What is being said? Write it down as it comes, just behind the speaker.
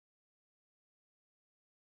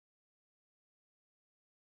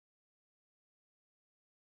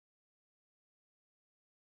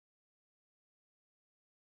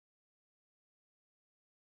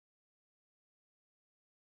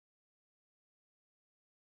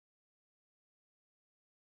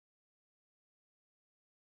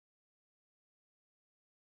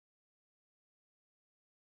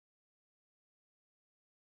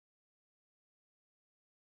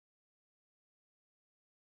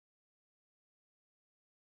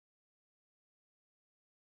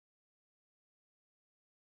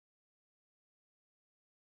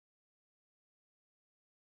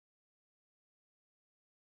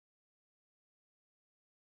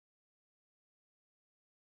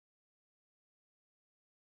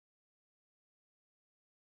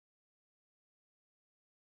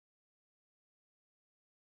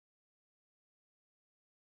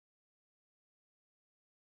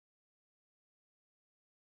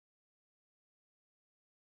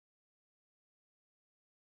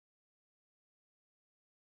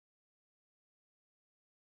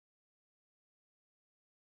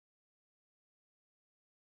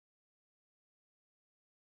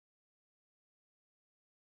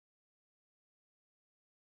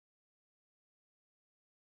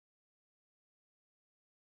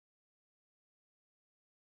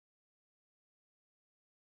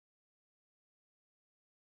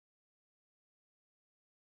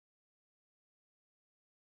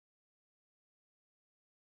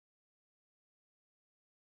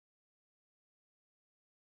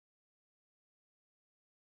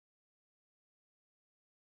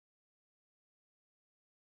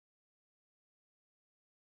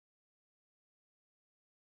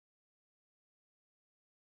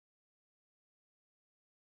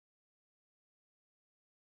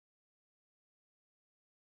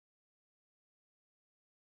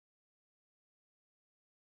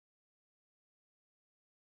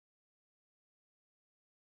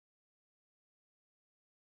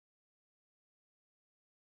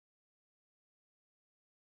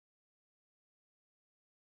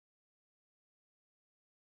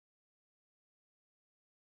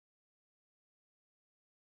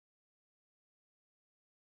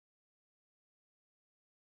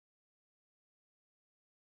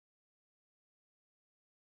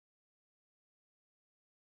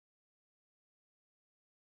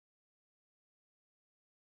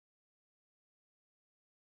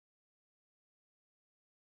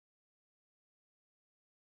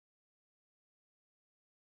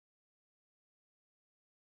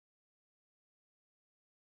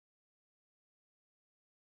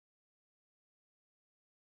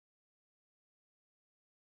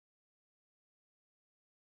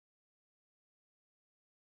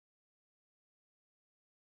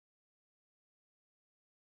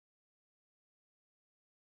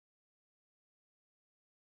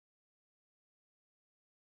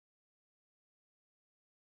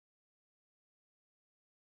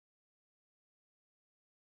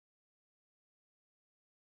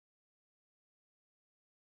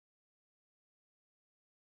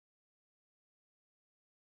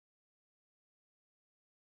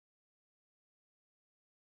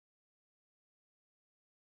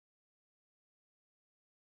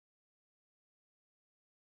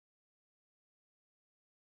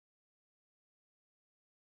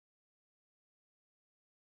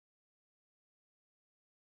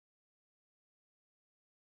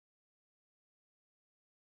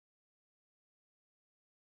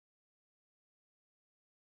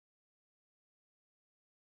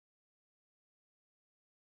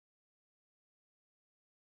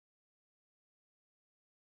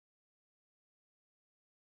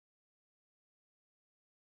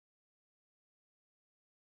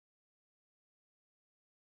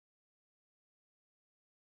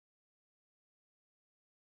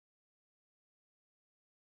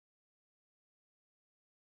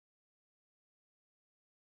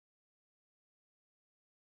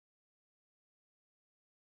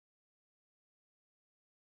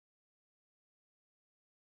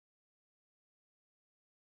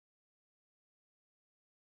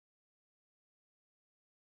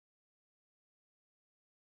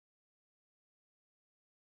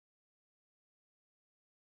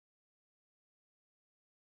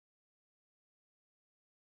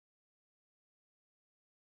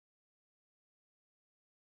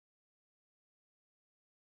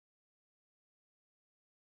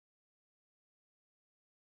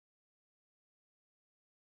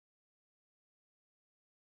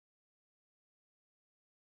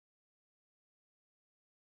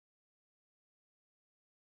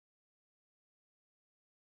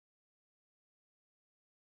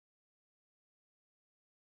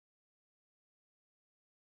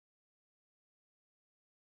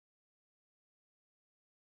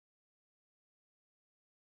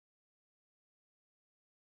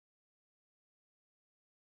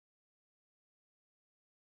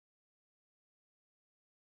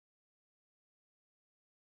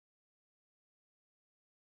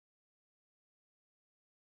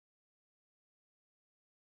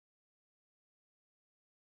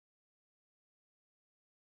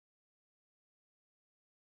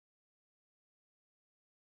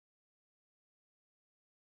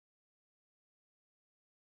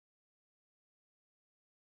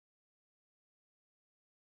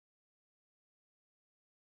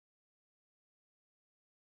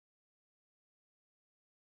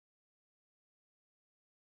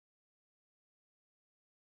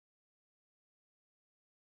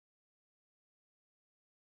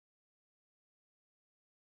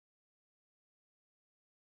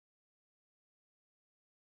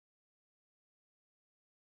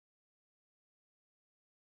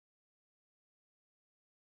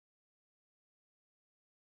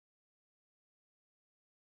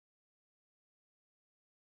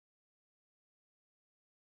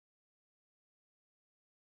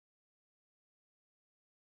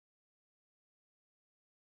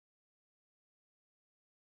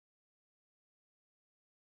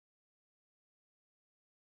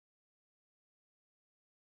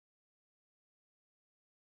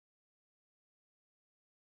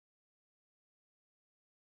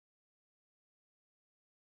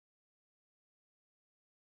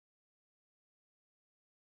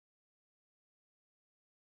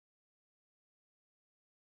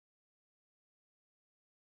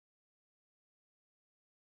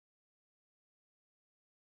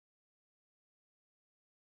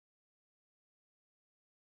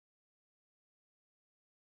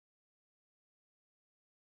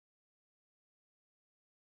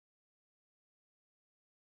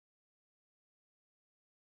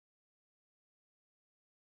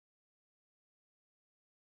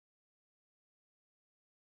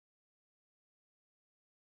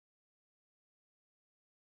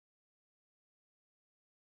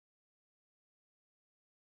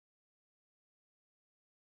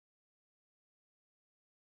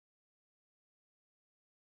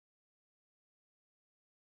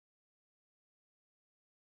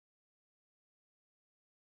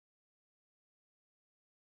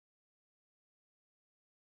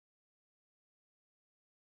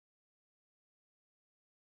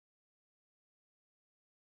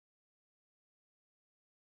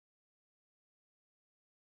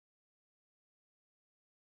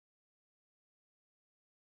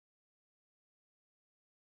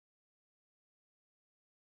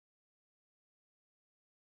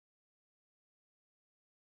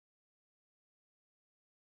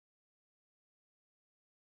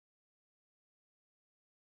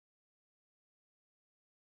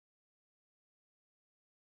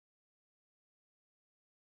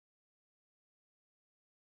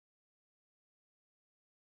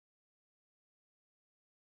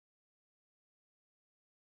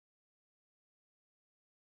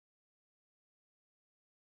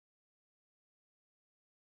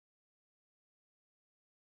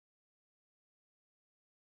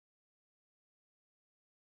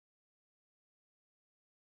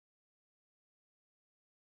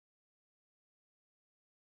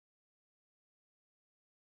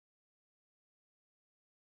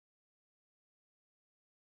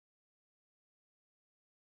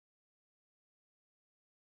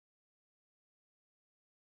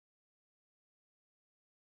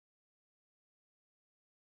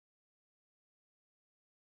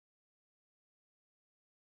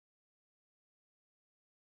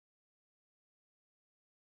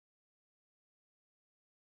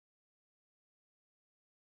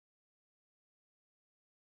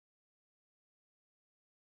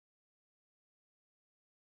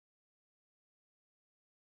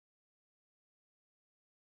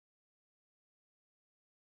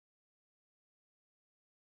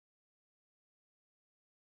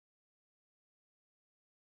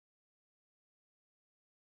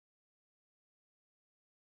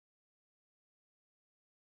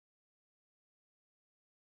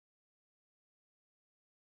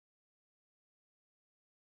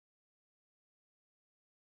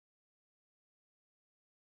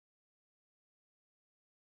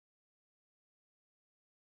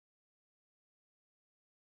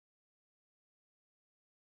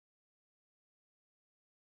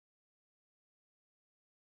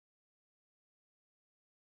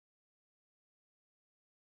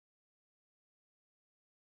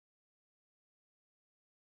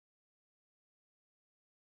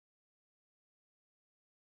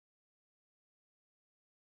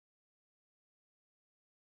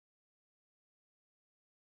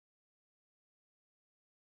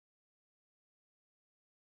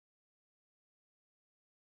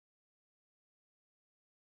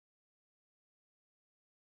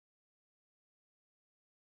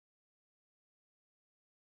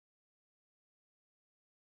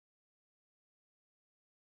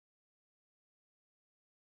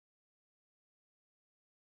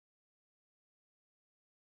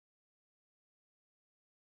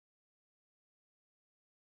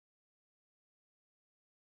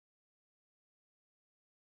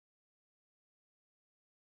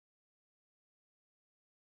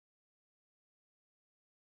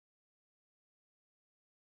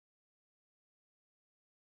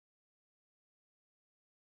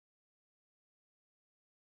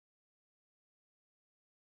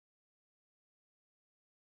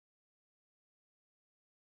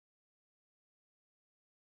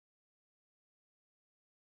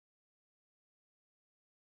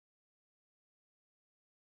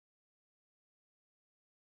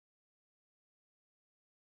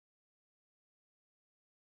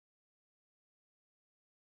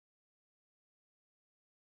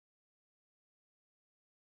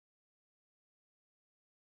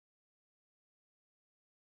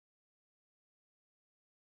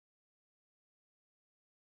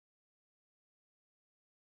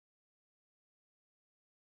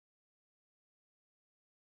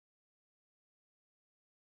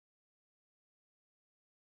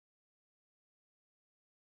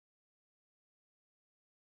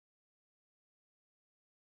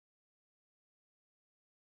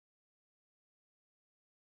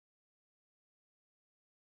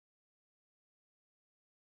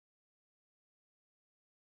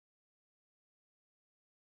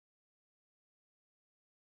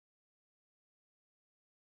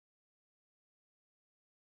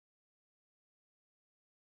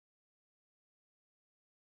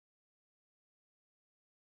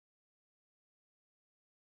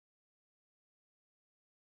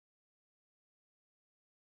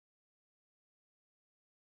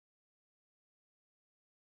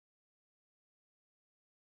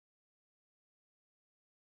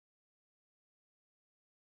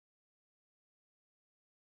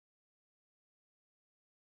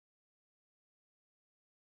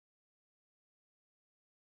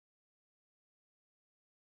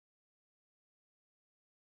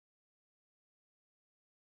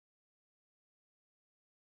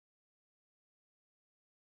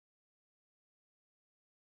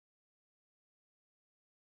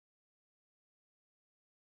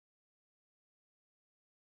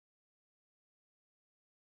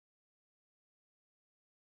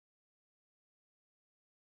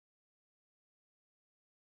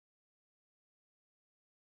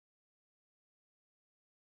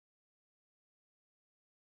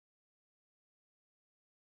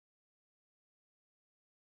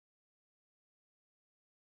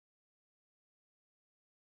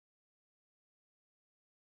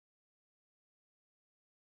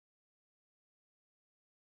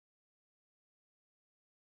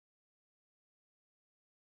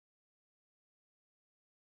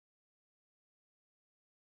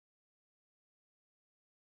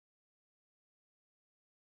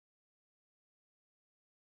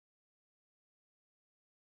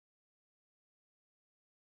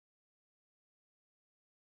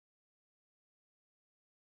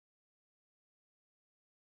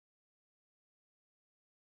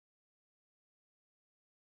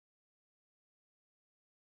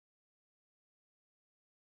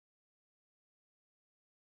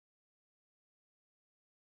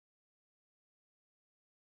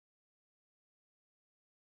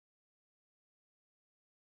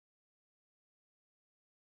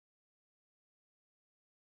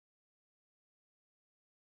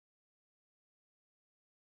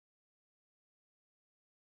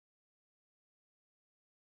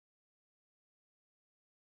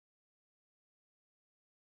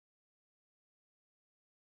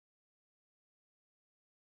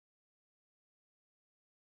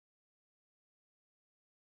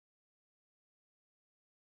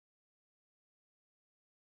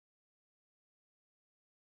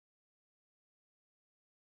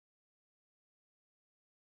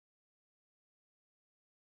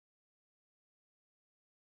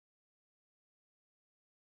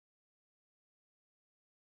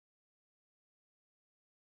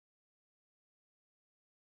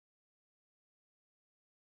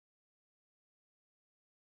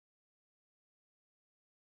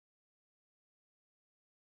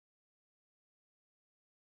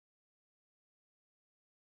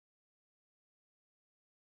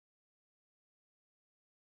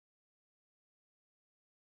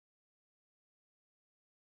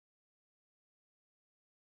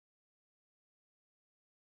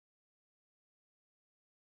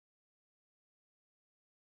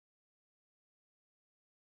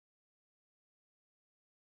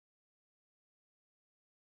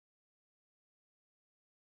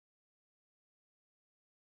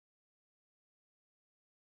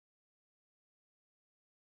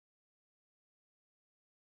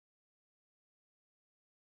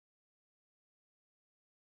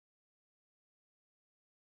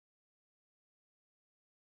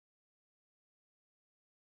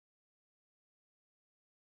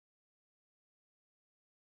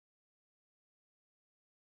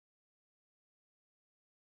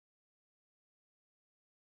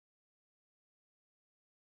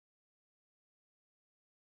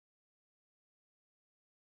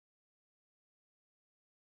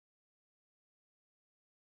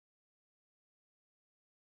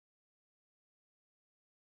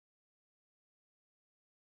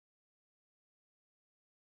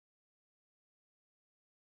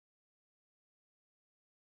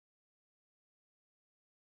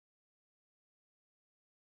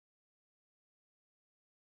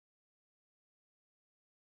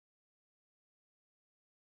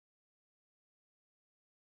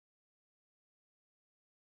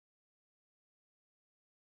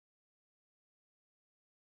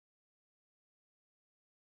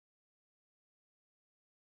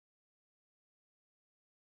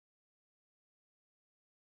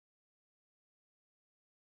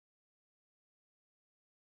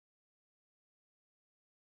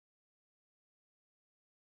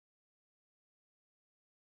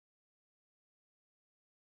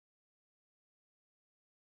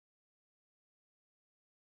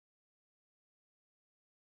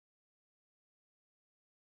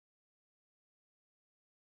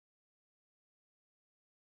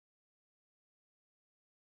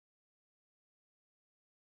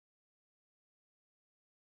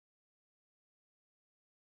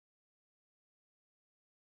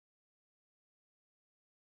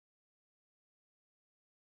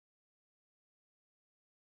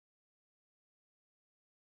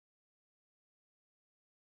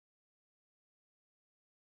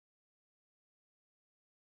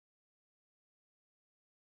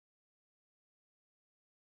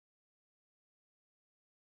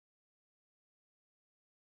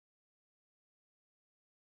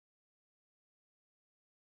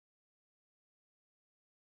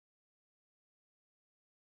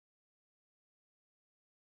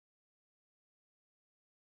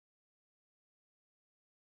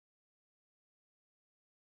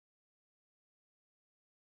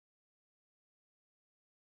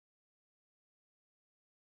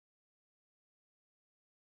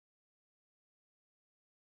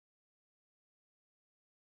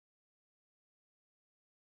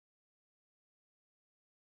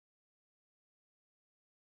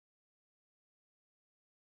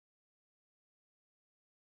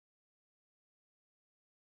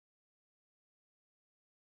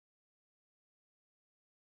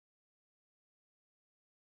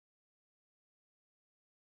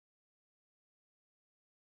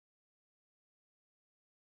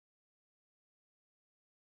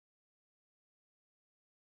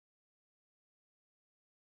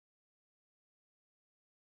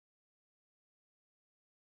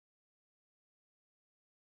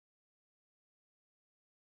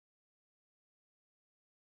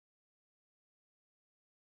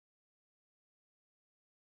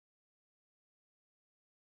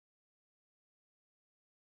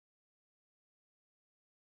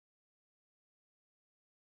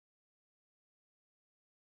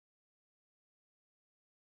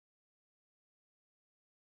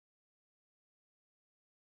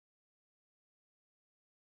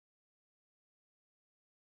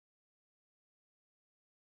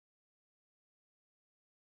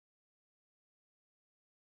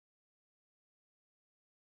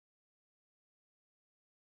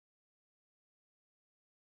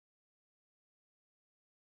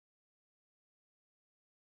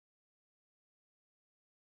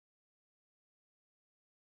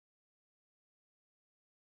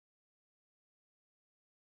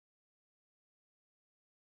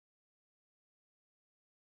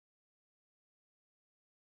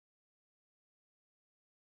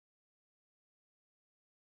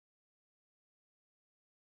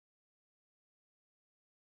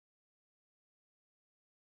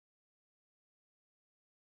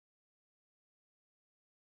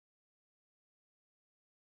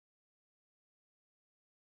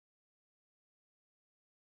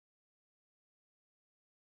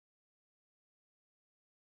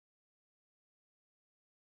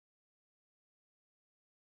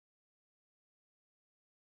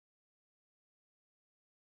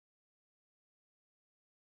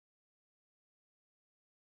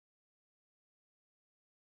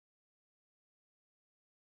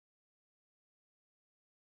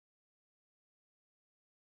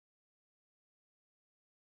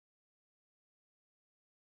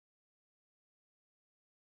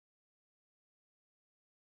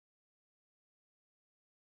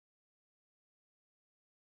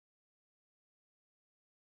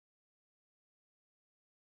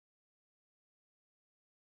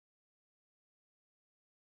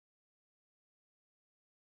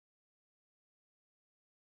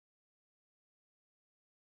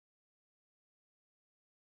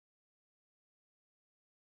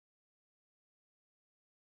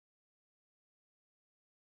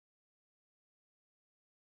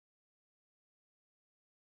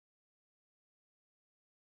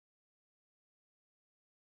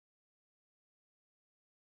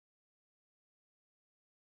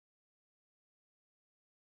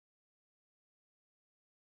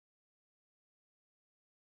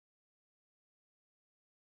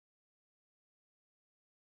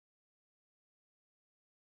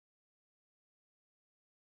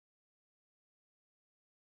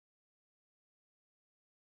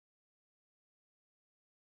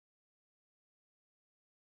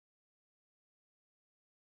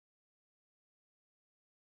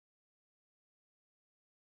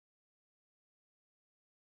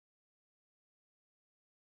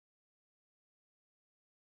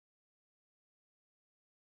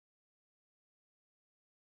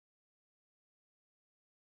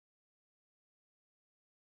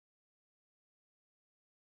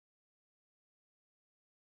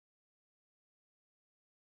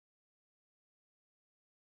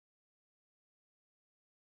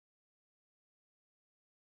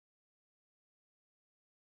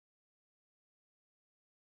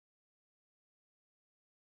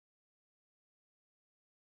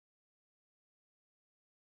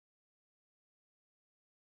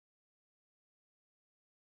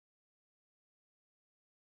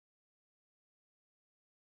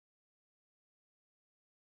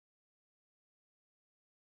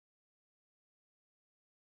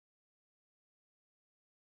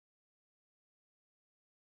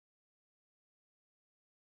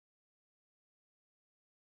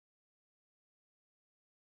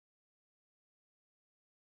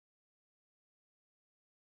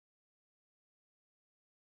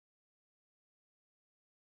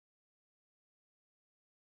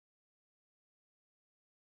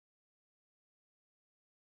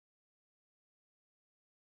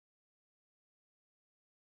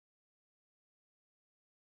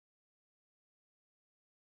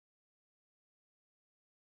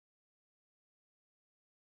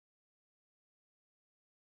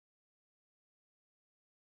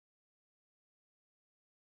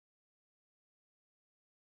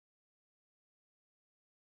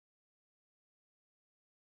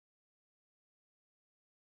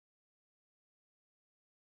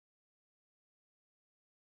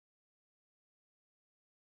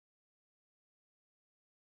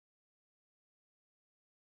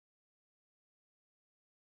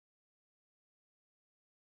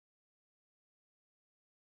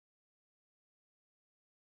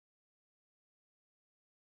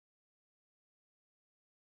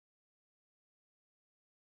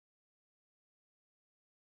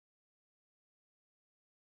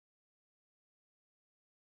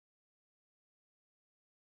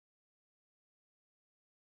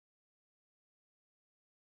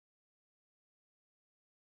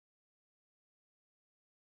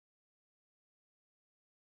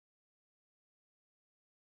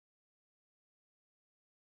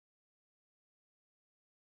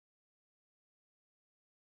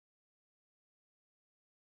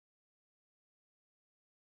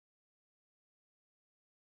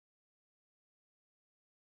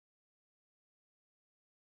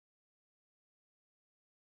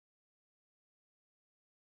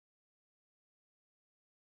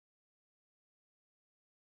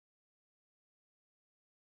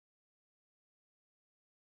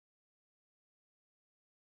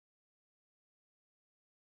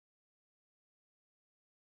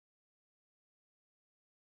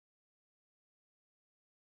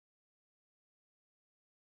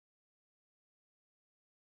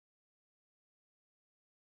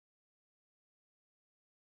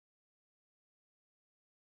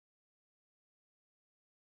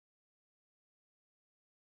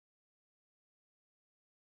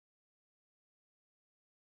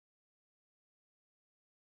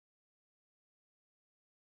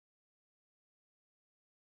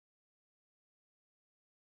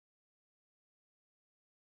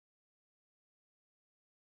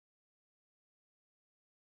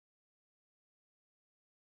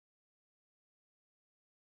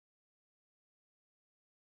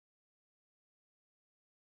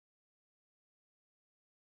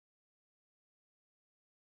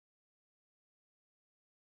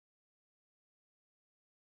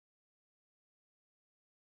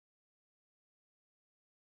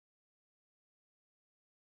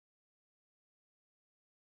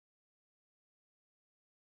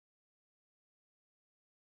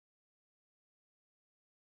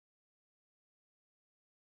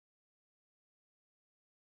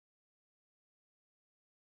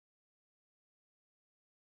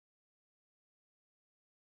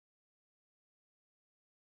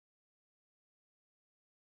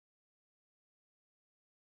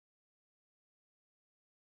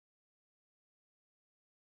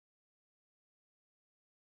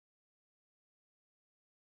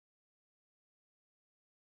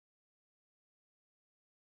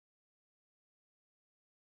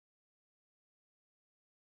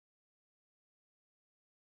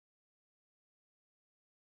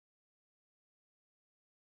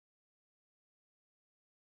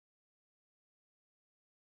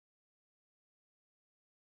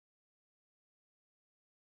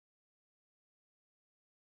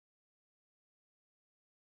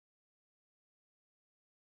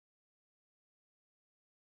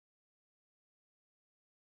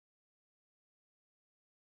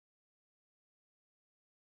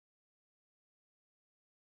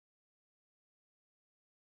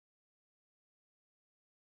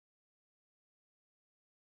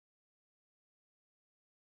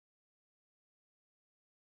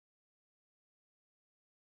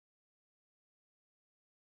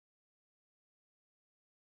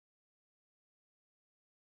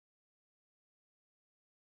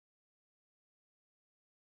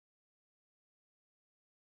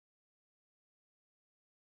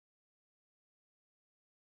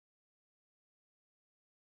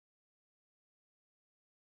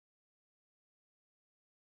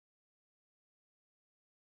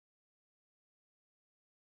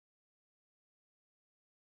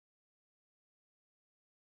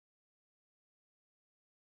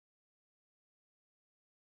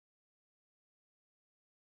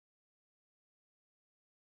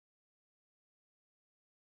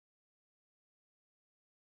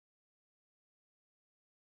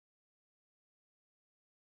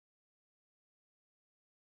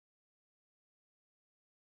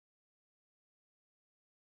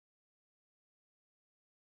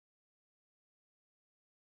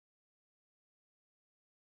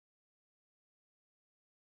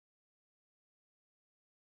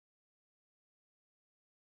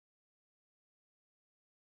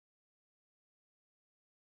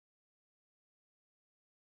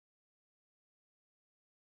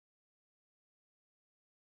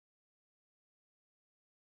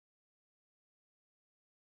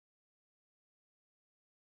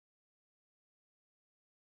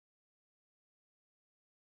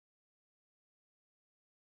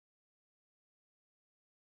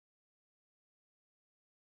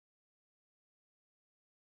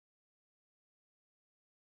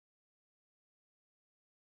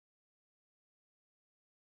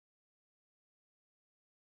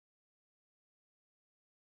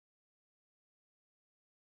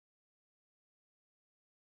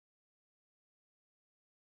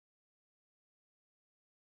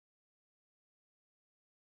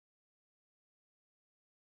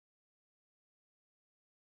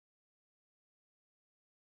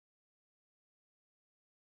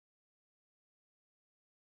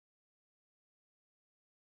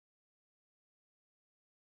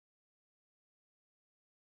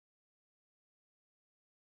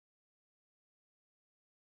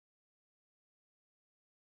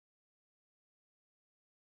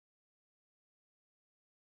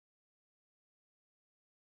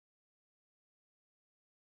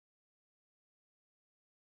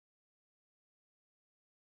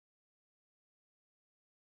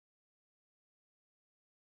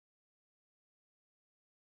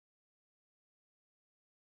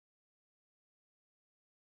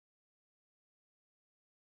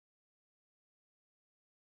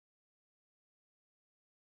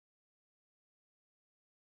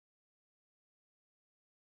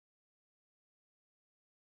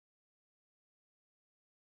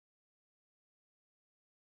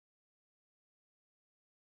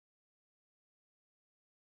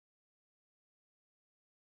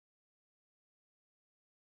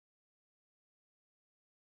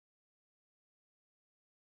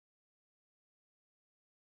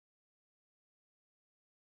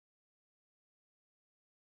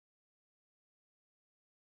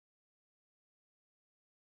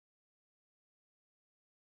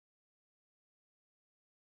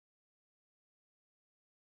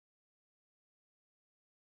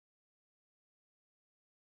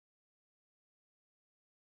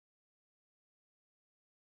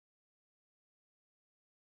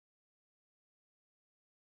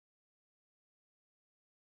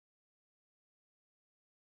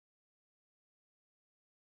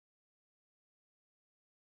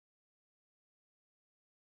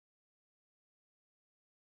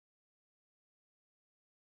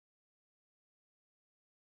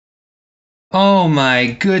Oh my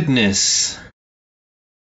goodness.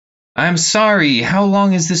 I'm sorry. How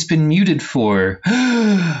long has this been muted for?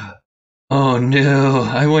 Oh no.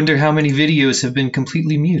 I wonder how many videos have been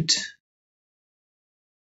completely mute.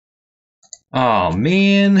 Oh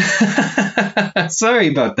man. Sorry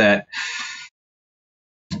about that.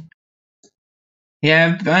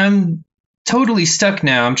 Yeah, I'm totally stuck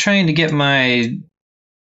now. I'm trying to get my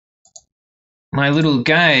little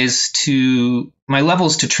guys to my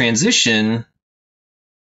levels to transition.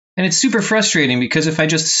 And it's super frustrating because if I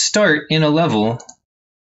just start in a level,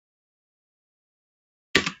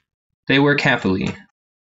 they work happily,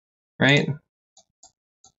 right?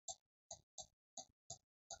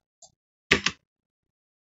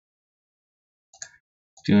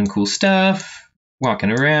 Doing cool stuff,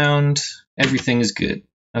 walking around, everything is good.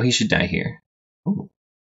 Oh, he should die here. Ooh.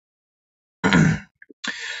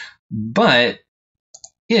 But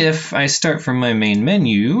if I start from my main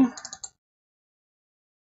menu,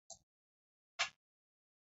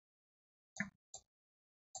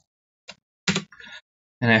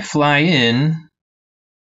 and I fly in,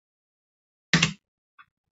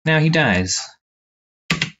 now he dies.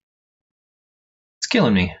 It's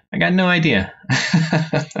killing me. I got no idea.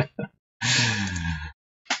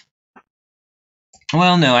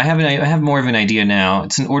 Well, no, I have more of an idea now.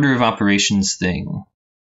 It's an order of operations thing.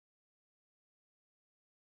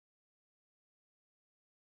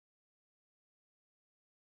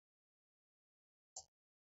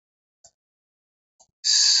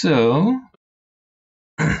 So,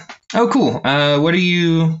 oh, cool. What are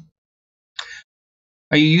you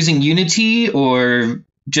using Unity or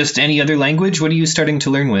just any other language? What are you starting to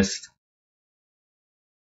learn with?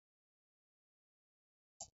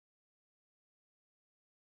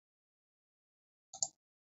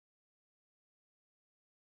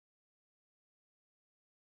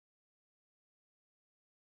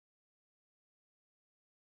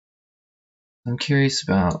 I'm curious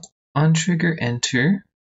about on trigger enter.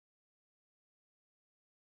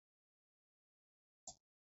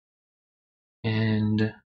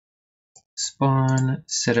 And spawn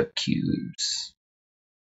setup cubes.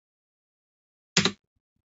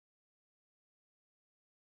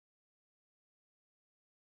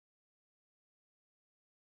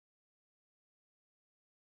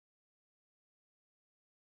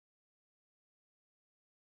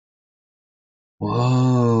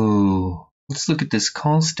 Whoa. Let's look at this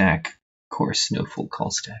call stack course, no full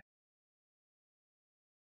call stack.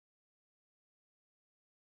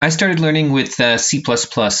 I started learning with C++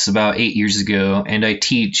 about 8 years ago, and I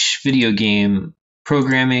teach video game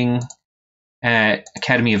programming at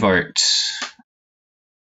Academy of Art.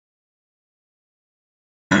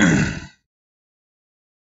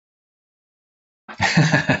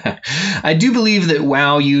 I do believe that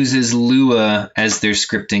WoW uses Lua as their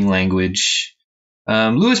scripting language.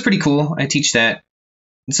 Lua is pretty cool. I teach that.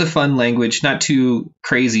 It's a fun language, not too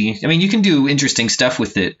crazy. I mean, you can do interesting stuff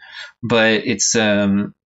with it, but it's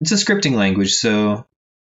a scripting language, so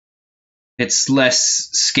it's less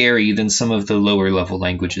scary than some of the lower level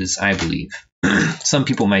languages, I believe. Some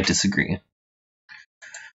people might disagree.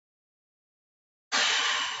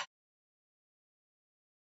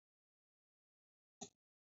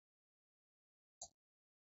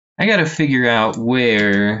 I gotta figure out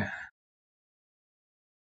where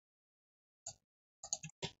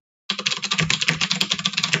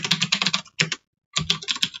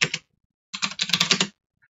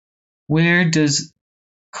does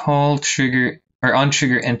call trigger or on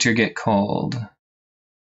trigger enter get called?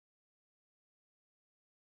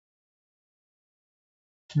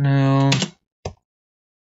 No.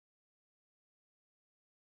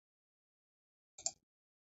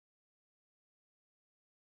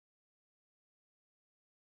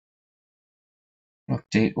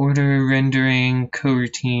 Update order, rendering,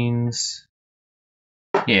 coroutines.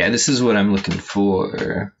 Yeah, this is what I'm looking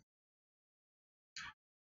for.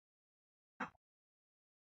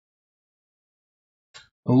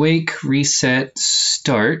 Awake, reset,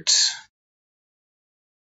 start.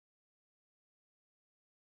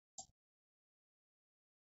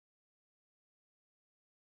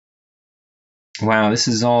 Wow, this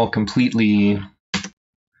is all completely...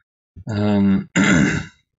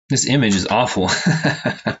 this image is awful.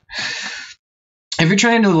 If you're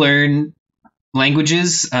trying to learn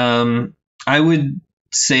languages, I would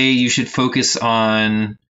say you should focus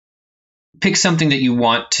on... Pick something that you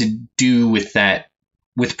want to do with that,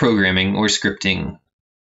 with programming or scripting.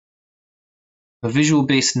 A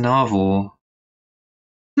visual-based novel.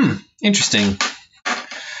 Interesting.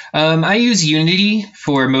 I use Unity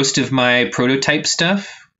for most of my prototype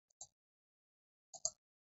stuff.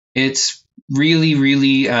 It's really,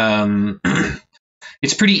 really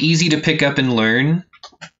It's pretty easy to pick up and learn.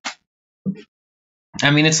 I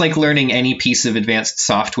mean, it's like learning any piece of advanced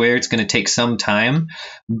software. It's going to take some time,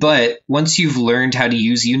 but once you've learned how to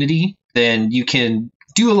use Unity, then you can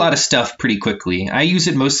do a lot of stuff pretty quickly. I use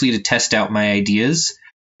it mostly to test out my ideas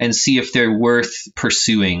and see if they're worth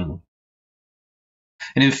pursuing.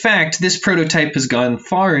 And in fact, this prototype has gone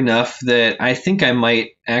far enough that I think I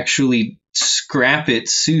might actually scrap it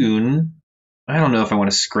soon. I don't know if I want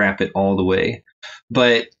to scrap it all the way,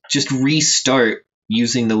 but just restart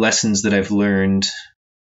using the lessons that I've learned.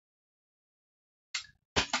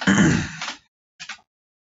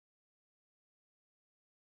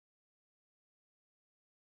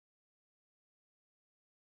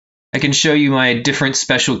 I can show you my different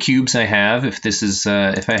special cubes I have if this is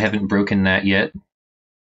if I haven't broken that yet.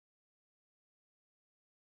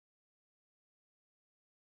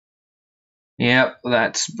 Yep,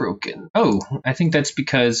 that's broken. Oh, I think that's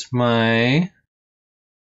because my...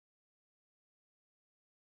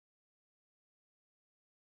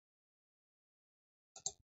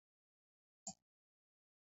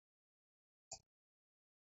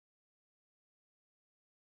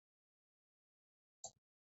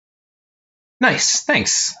 Nice,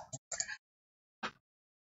 thanks.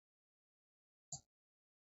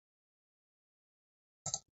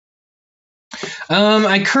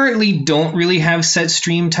 I currently don't really have set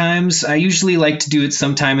stream times. I usually like to do it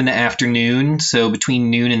sometime in the afternoon, so between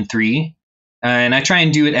noon and 3. And I try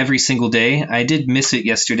and do it every single day. I did miss it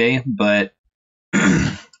yesterday, but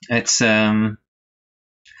it's yeah,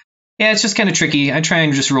 it's just kind of tricky. I try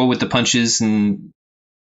and just roll with the punches and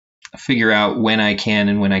figure out when I can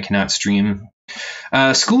and when I cannot stream.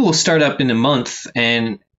 School will start up in a month,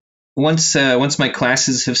 and once my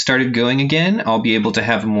classes have started going again, I'll be able to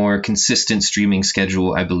have a more consistent streaming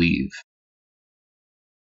schedule, I believe.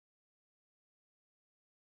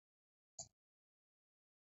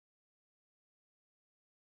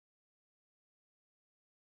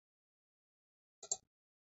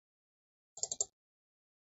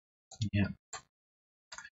 Yeah.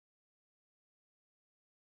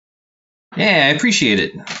 Yeah, I appreciate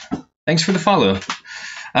it. Thanks for the follow.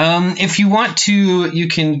 If you want to, you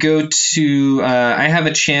can go to, I have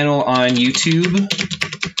a channel on YouTube,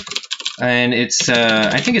 and it's,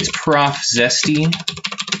 I think it's Prof Zesty.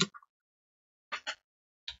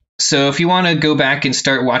 So if you want to go back and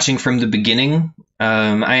start watching from the beginning,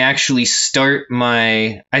 I actually start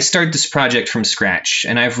this project from scratch,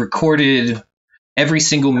 and I've recorded every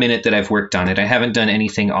single minute that I've worked on it. I haven't done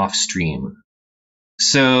anything off stream.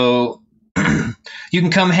 So you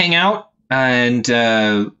can come hang out and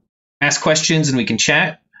ask questions and we can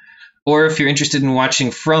chat. Or if you're interested in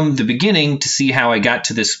watching from the beginning to see how I got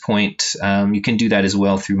to this point, you can do that as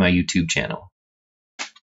well through my YouTube channel.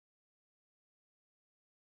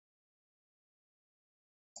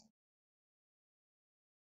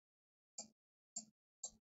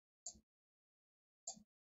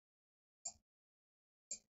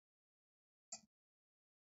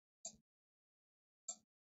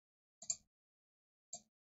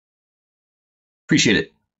 Appreciate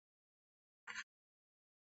it.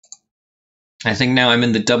 I think now I'm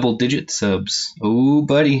in the double-digit subs. Oh,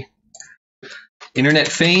 buddy. Internet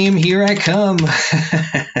fame, here I come.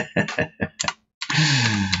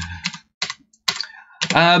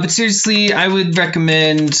 But seriously, I would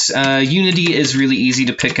recommend Unity is really easy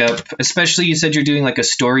to pick up, especially you said you're doing like a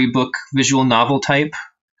storybook visual novel type.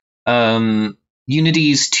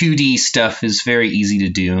 Unity's 2D stuff is very easy to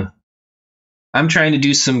do. I'm trying to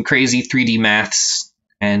do some crazy 3D maths,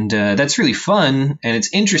 and that's really fun, and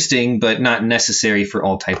it's interesting, but not necessary for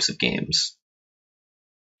all types of games.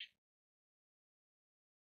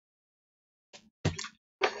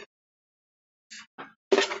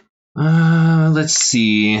 Let's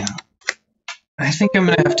see. I think I'm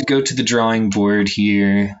going to have to go to the drawing board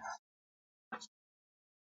here.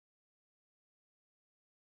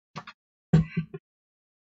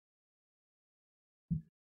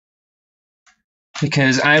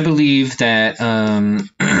 Because I believe that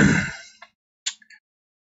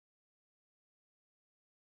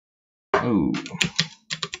oh.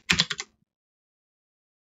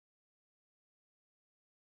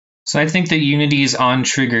 So I think that Unity's on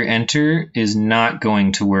trigger enter is not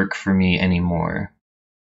going to work for me anymore.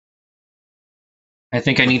 I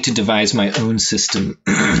think I need to devise my own system.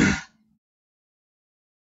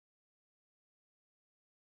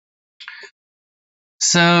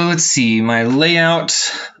 So let's see, my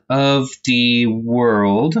layout of the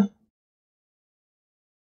world.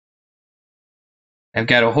 I've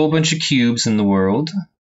got a whole bunch of cubes in the world.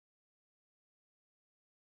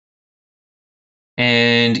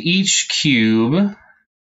 And each cube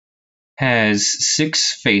has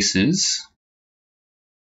 6 faces.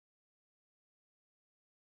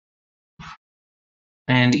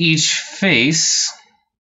 And each face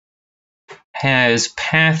has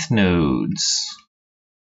path nodes.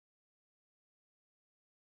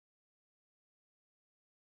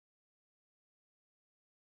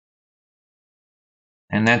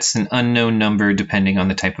 And that's an unknown number depending on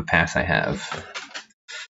the type of path I have.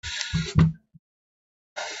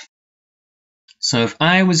 So if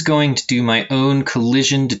I was going to do my own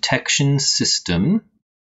collision detection system,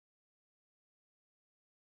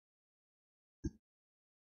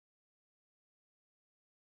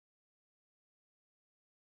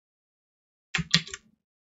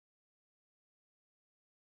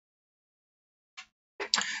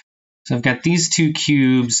 so I've got these 2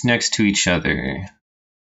 cubes next to each other.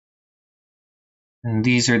 And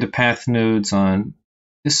these are the path nodes on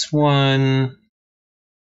this one.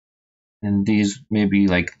 And these maybe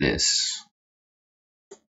like this.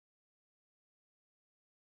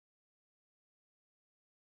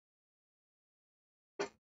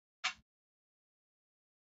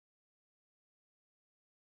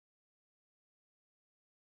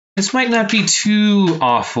 This might not be too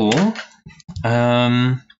awful.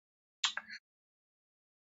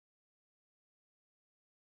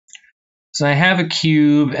 So I have a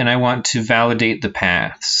cube and I want to validate the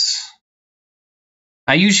paths.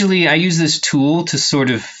 I use this tool to sort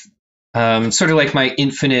of like my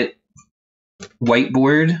infinite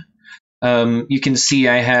whiteboard. You can see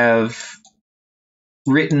I have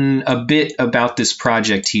written a bit about this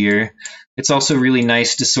project here. It's also really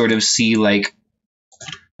nice to sort of see like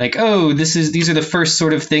oh, these are the first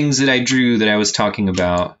sort of things that I drew that I was talking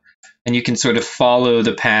about. And you can sort of follow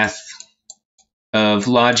the path of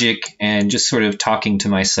logic and just sort of talking to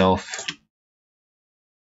myself.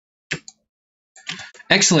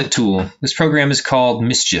 Excellent tool. This program is called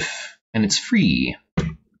Mischief, and it's free.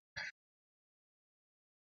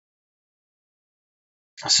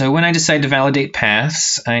 So when I decide to validate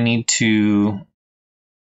paths, I need to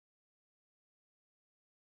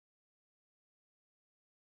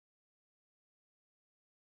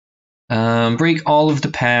break all of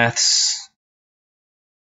the paths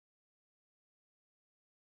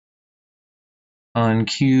on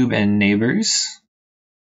cube and neighbors.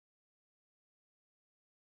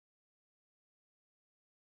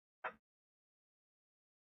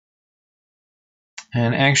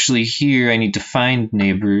 And actually here I need to find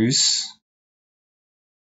neighbors.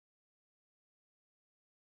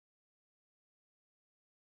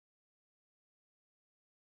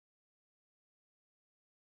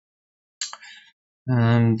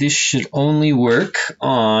 This should only work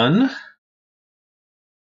on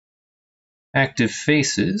active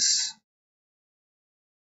faces.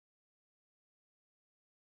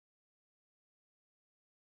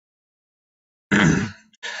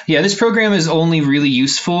 Yeah, this program is only really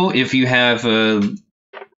useful if you have a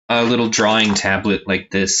little drawing tablet like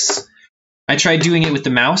this. I tried doing it with the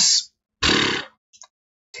mouse.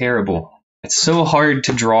 Terrible. It's so hard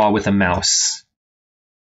to draw with a mouse.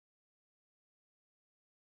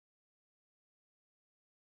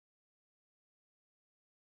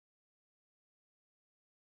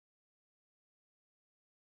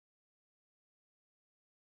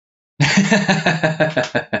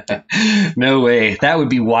 No way. That would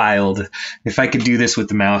be wild if I could do this with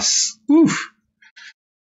the mouse. Oof.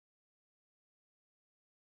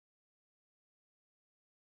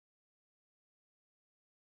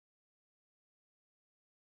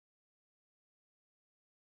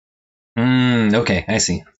 Okay, I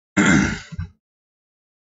see.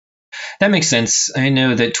 That makes sense. I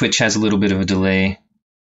know that Twitch has a little bit of a delay.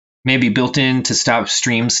 Maybe built in to stop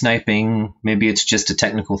stream sniping. Maybe it's just a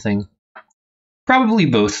technical thing. Probably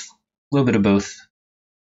both. A little bit of both.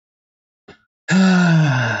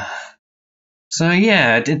 So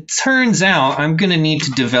yeah, it turns out I'm going to need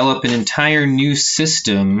to develop an entire new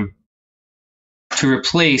system to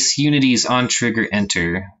replace Unity's onTrigger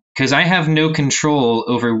enter, because I have no control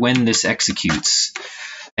over when this executes.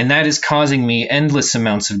 And that is causing me endless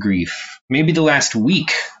amounts of grief. Maybe the last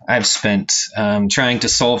week I've spent trying to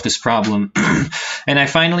solve this problem. And I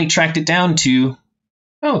finally tracked it down to,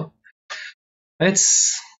 oh,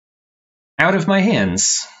 it's out of my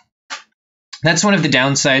hands. That's one of the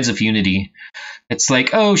downsides of Unity. It's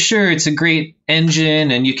like, oh, sure, it's a great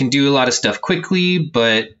engine and you can do a lot of stuff quickly,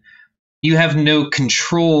 but you have no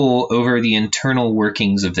control over the internal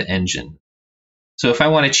workings of the engine. So if I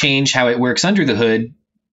want to change how it works under the hood,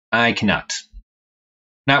 I cannot.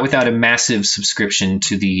 Not without a massive subscription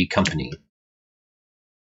to the company.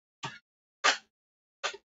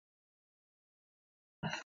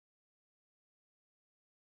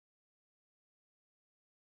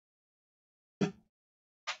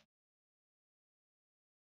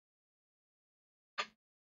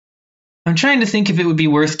 I'm trying to think if it would be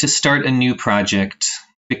worth to start a new project,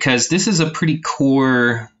 because this is a pretty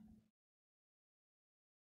core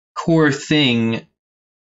thing.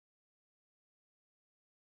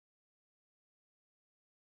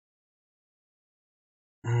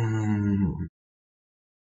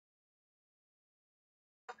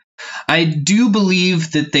 I do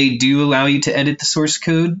believe that they do allow you to edit the source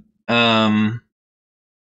code.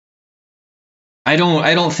 I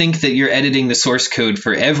don't think that you're editing the source code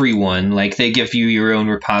for everyone. Like, they give you your own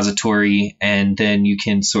repository and then you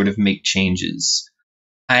can sort of make changes.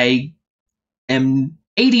 I am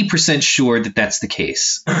 80% sure that that's the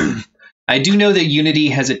case. I do know that Unity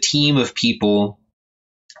has a team of people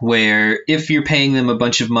where if you're paying them a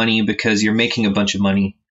bunch of money because you're making a bunch of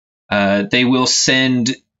money, they will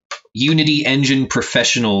send Unity engine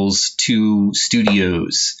professionals to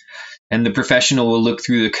studios. And the professional will look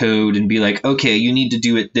through the code and be like, okay, you need to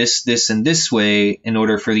do it this, this, and this way in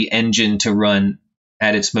order for the engine to run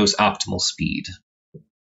at its most optimal speed.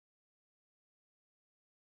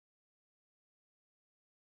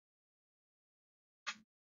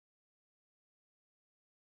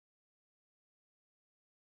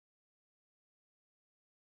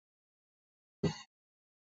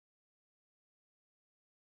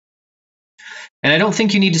 And I don't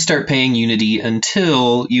think you need to start paying Unity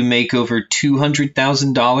until you make over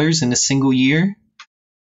 $200,000 in a single year.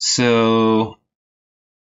 So,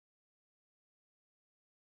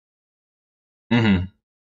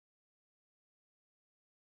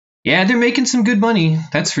 yeah, they're making some good money,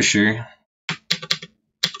 that's for sure.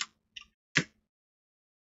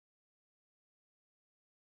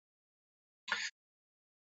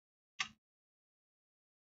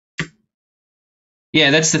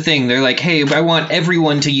 Yeah, that's the thing. They're like, hey, I want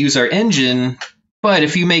everyone to use our engine, but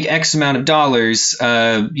if you make X amount of dollars,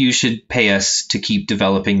 you should pay us to keep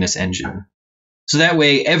developing this engine. So that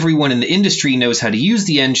way, everyone in the industry knows how to use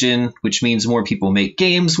the engine, which means more people make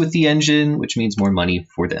games with the engine, which means more money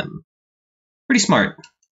for them. Pretty smart.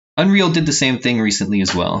 Unreal did the same thing recently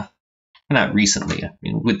as well. Not recently, I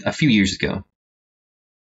mean, a few years ago.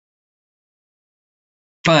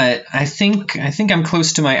 But I think I'm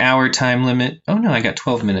close to my hour time limit. Oh no, I got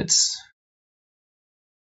 12 minutes.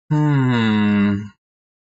 Yeah,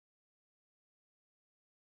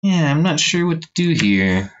 I'm not sure what to do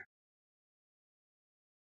here.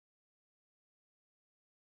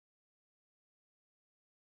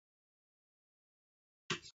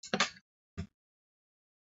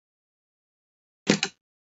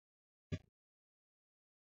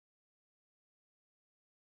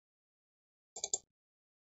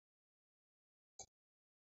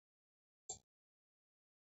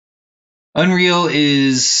 Unreal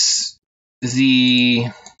is the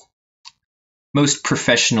most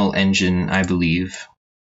professional engine, I believe.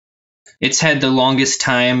 It's had the longest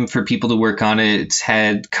time for people to work on it. It's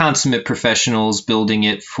had consummate professionals building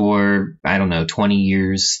it for, I don't know, 20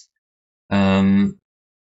 years. And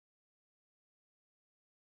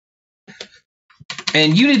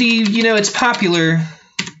Unity, it's popular,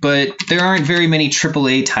 but there aren't very many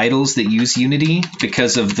AAA titles that use Unity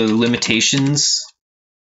because of the limitations.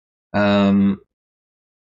 Unreal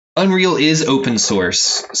is open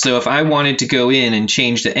source, so if I wanted to go in and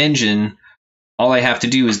change the engine, all I have to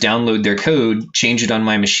do is download their code, change it on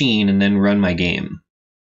my machine, and then run my game.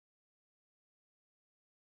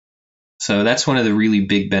 So that's one of the really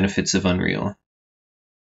big benefits of Unreal.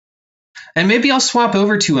 And maybe I'll swap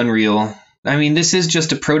over to Unreal. I mean, this is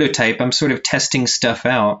just a prototype. I'm sort of testing stuff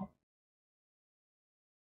out.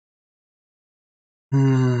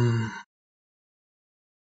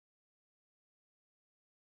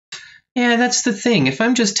 Yeah, that's the thing. If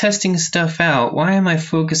I'm just testing stuff out, why am I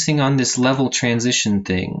focusing on this level transition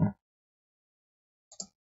thing?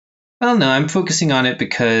 Well, no, I'm focusing on it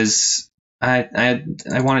because I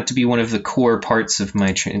want it to be one of the core parts of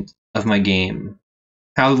my game.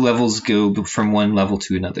 How levels go from one level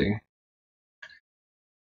to another.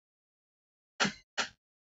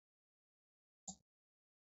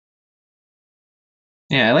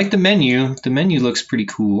 Yeah, I like the menu. The menu looks pretty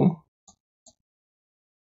cool.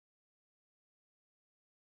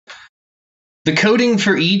 The coding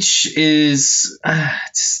for each is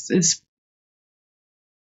it's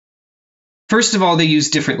first of all, they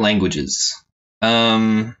use different languages.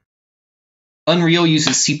 Unreal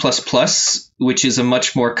uses C++, which is a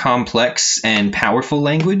much more complex and powerful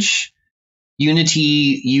language.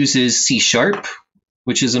 Unity uses C#,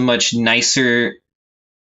 which is a much nicer.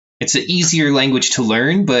 It's an easier language to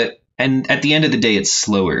learn, and at the end of the day, it's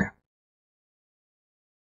slower.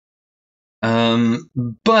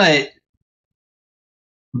 But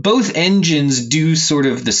both engines do sort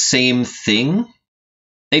of the same thing.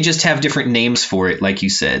 They just have different names for it, like you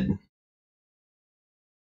said.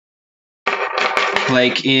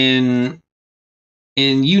 Like in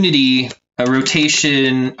Unity, a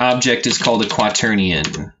rotation object is called a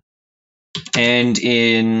quaternion. And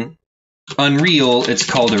in Unreal, it's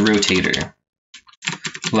called a rotator.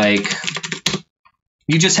 Like,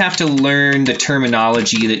 you just have to learn the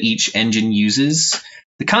terminology that each engine uses.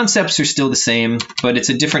 The concepts are still the same, but it's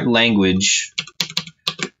a different language.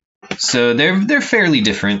 So they're fairly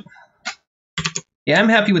different. Yeah, I'm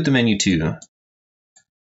happy with the menu too.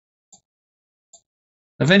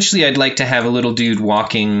 Eventually, I'd like to have a little dude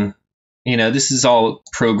walking. You know, this is all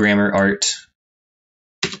programmer art.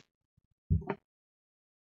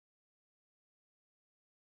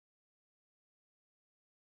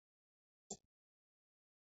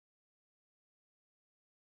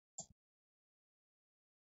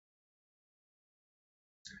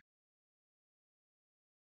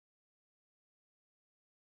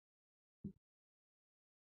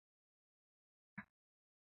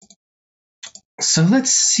 So let's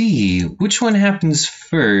see, which one happens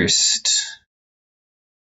first?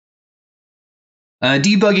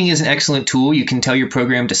 Debugging is an excellent tool. You can tell your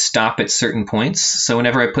program to stop at certain points. So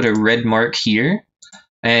whenever I put a red mark here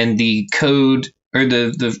and the code or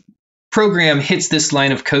the program hits this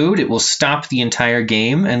line of code, it will stop the entire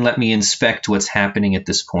game and let me inspect what's happening at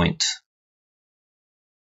this point.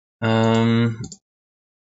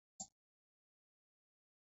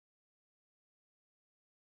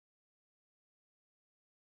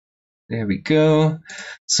 There we go.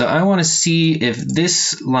 So I want to see if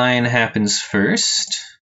this line happens first,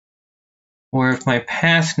 or if my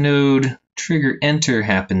path node trigger enter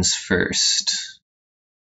happens first.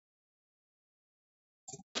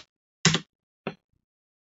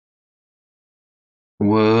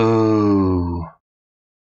 Whoa.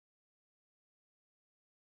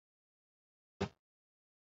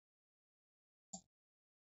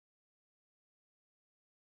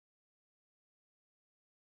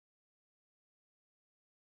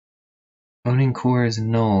 Owning core is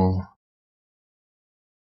null.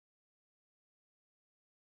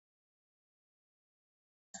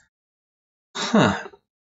 Huh.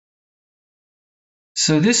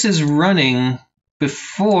 So this is running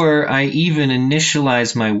before I even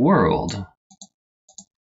initialize my world.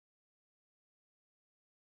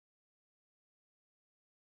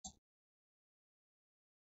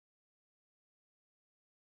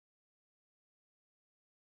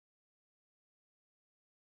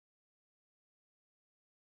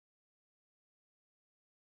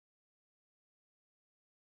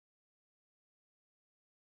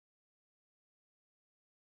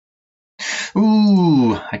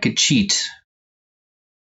 Ooh, I could cheat.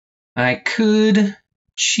 I could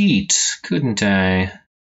cheat, couldn't I?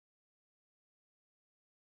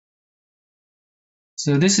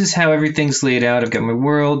 So this is how everything's laid out. I've got my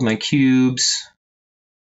world, my cubes.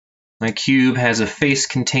 My cube has a face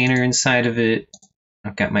container inside of it.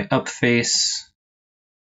 I've got my up face.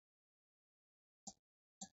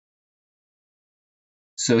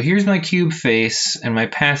 So here's my cube face and my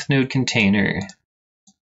path node container.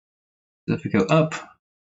 So if we go up,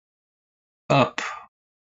 up,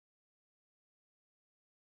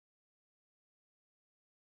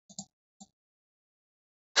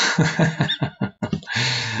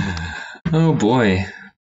 oh boy.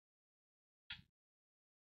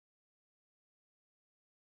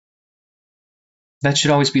 That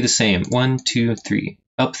should always be the same. 1, 2, 3.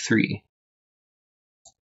 Up 3.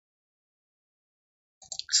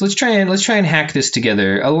 So let's try and hack this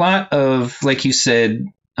together. A lot of, like you said,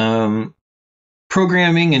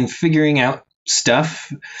 programming and figuring out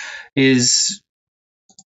stuff is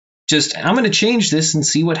just, I'm going to change this and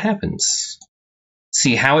see what happens.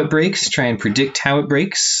 See how it breaks, try and predict how it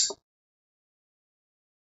breaks.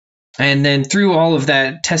 And then through all of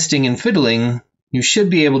that testing and fiddling, you should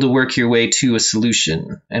be able to work your way to a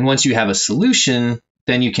solution. And once you have a solution,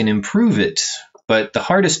 then you can improve it. But the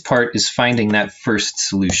hardest part is finding that first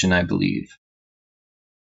solution, I believe.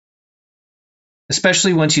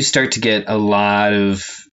 Especially once you start to get a lot of,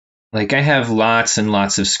 like, I have lots and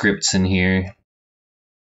lots of scripts in here.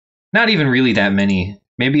 Not even really that many.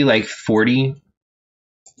 Maybe like 40.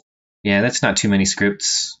 Yeah, that's not too many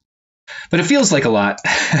scripts. But it feels like a lot.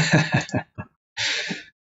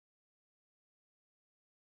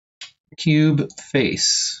 Cube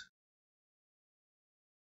face.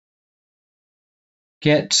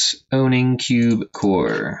 Get owning cube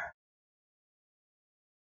core.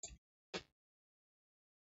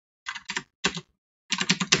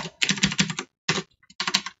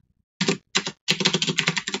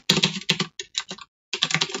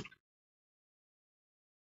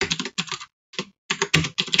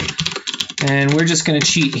 And we're just going to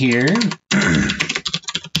cheat here.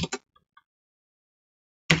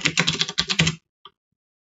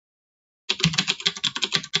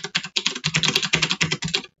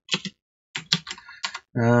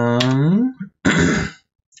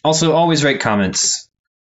 Also, always write comments.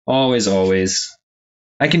 Always, always.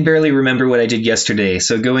 I can barely remember what I did yesterday,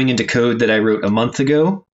 so going into code that I wrote a month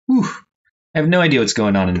ago, whew, I have no idea what's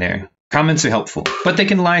going on in there. Comments are helpful, but they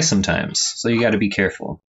can lie sometimes, so you got to be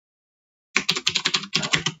careful.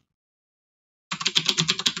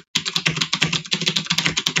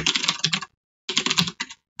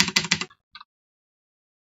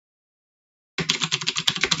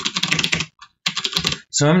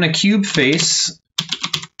 So I'm going to cube face,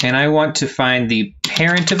 and I want to find the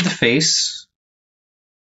parent of the face,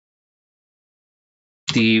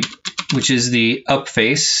 which is the up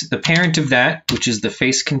face, the parent of that, which is the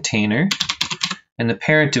face container, and the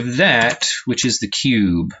parent of that, which is the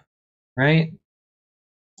cube, right?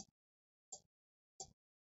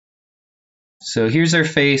 So here's our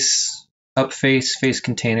face, up face, face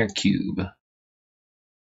container, cube.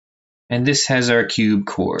 And this has our cube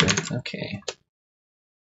core, okay.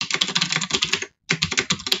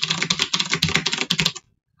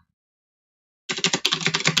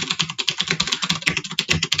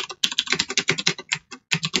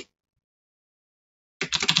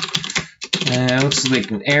 Looks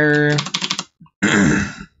like an error.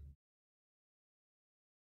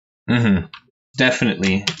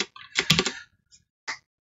 Definitely.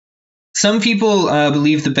 Some people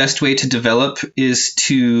believe the best way to develop is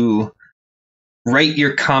to write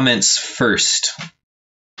your comments first.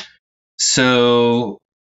 So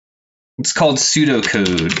it's called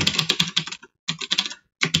pseudocode.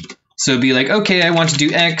 So be like, okay, I want to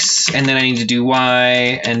do X, and then I need to do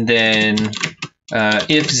Y, and then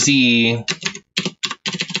if Z,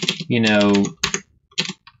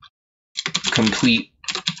 complete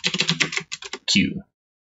Q.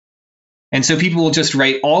 And so people will just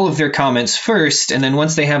write all of their comments first, and then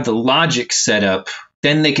once they have the logic set up,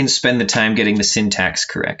 then they can spend the time getting the syntax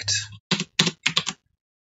correct.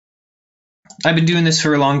 I've been doing this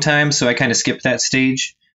for a long time, so I kind of skipped that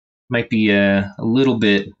stage. Might be a little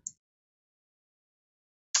bit,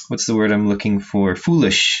 what's the word I'm looking for?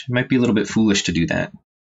 Foolish. It might be a little bit foolish to do that.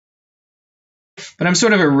 But I'm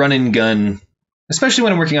sort of a run and gun, especially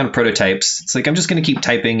when I'm working on prototypes. It's like I'm just going to keep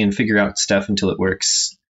typing and figure out stuff until it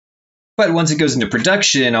works. But once it goes into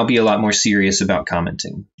production, I'll be a lot more serious about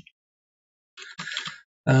commenting.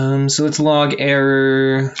 So let's log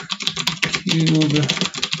error. Cube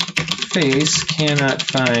face cannot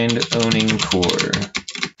find owning core.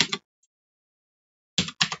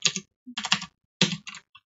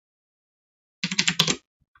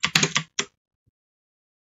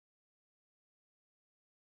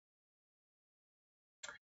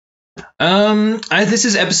 This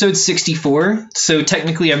is episode 64, so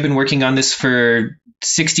technically I've been working on this for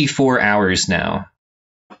 64 hours now.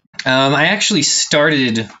 I actually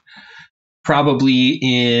started probably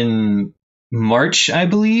in March, I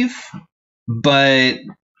believe, but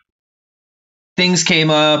things came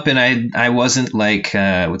up and I wasn't like,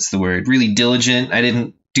 really diligent. I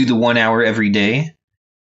didn't do the 1 hour every day.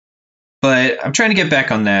 But I'm trying to get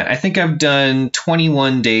back on that. I think I've done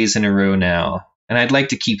 21 days in a row now, and I'd like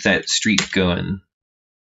to keep that streak going.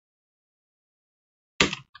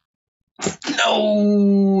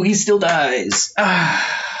 No, he still dies.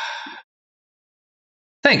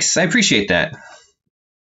 Thanks, I appreciate that.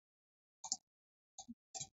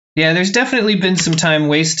 Yeah, there's definitely been some time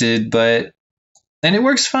wasted, and it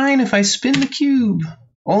works fine if I spin the cube.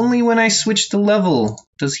 Only when I switch the level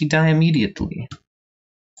does he die immediately.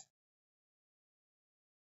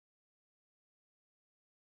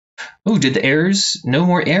 Oh, did the errors? No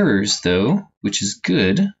more errors, though, which is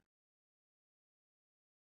good.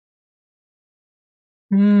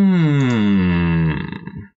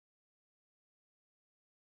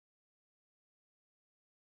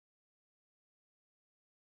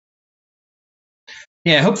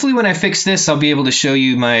 Yeah, hopefully when I fix this, I'll be able to show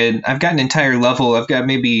you I've got an entire level. I've got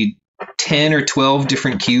maybe 10 or 12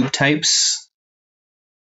 different cube types.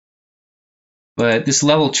 But this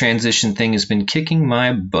level transition thing has been kicking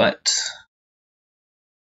my butt.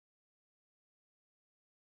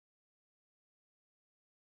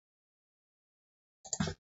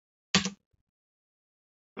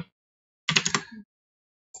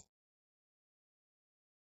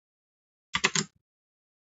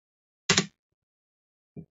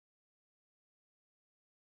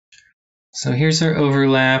 So here's our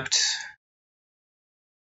overlapped.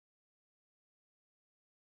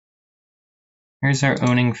 Here's our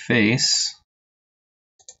owning face.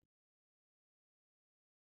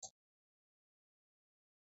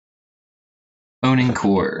 owning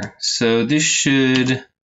core. So this should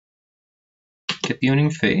get the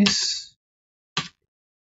owning face.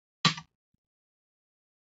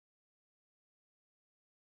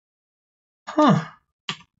 Huh.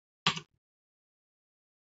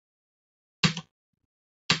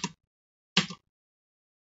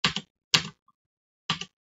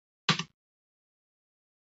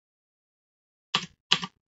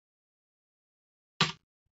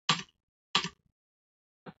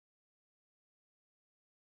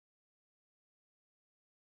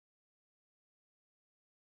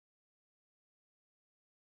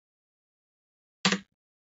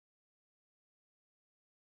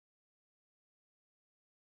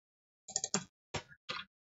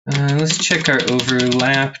 Let's check our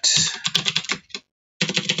overlapped.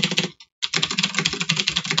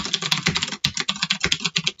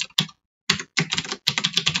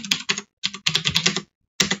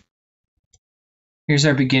 Here's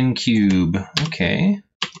our begin cube. Okay.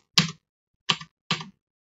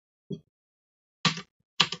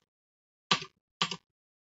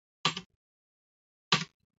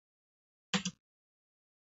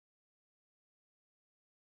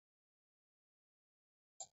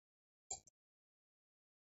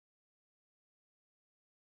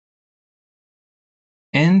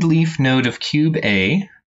 End leaf node of cube A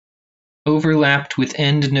overlapped with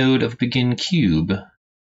end node of begin cube.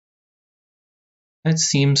 That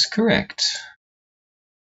seems correct.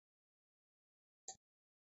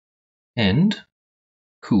 End.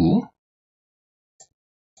 Cool.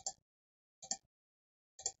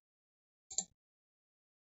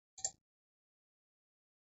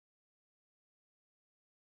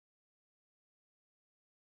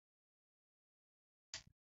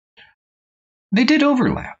 They did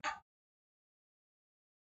overlap.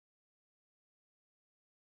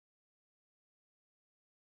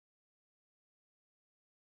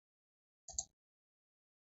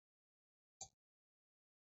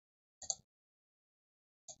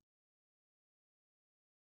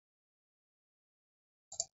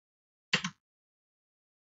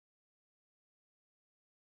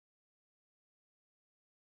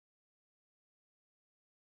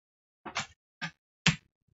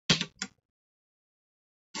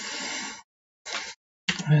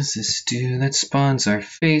 What does this do? That spawns our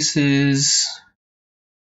faces.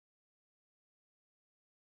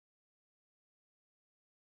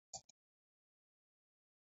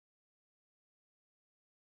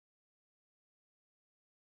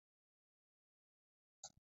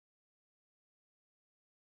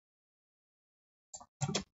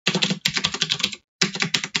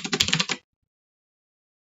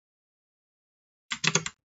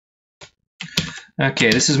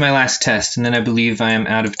 Okay, this is my last test, and then I believe I am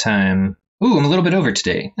out of time. Ooh, I'm a little bit over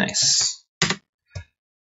today. Nice.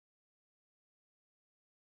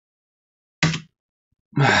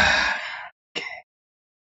 Okay.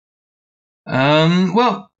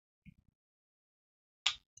 Well,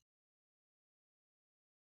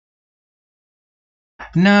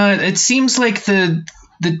 no, it seems like the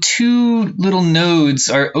two little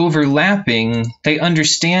nodes are overlapping. They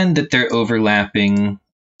understand that they're overlapping,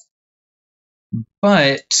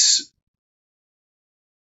 but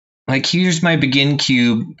like here's my begin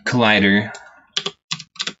cube collider,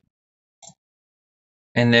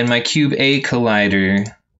 and then my cube A collider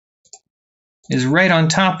is right on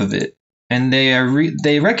top of it, and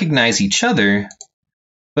they recognize each other,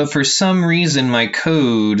 but for some reason my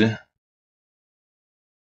code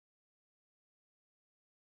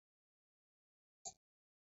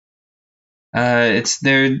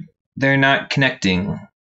they're not connecting.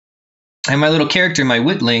 And my little character, my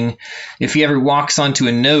Witling, if he ever walks onto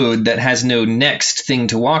a node that has no next thing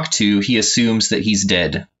to walk to, he assumes that he's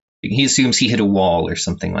dead. He assumes he hit a wall or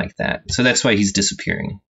something like that. So that's why he's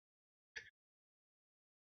disappearing.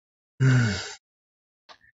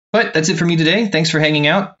 But that's it for me today. Thanks for hanging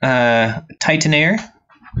out. Titan Air.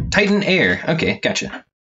 Okay, gotcha.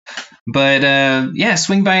 But yeah,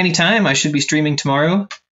 swing by anytime. I should be streaming tomorrow.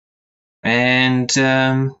 And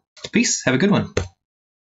peace. Have a good one.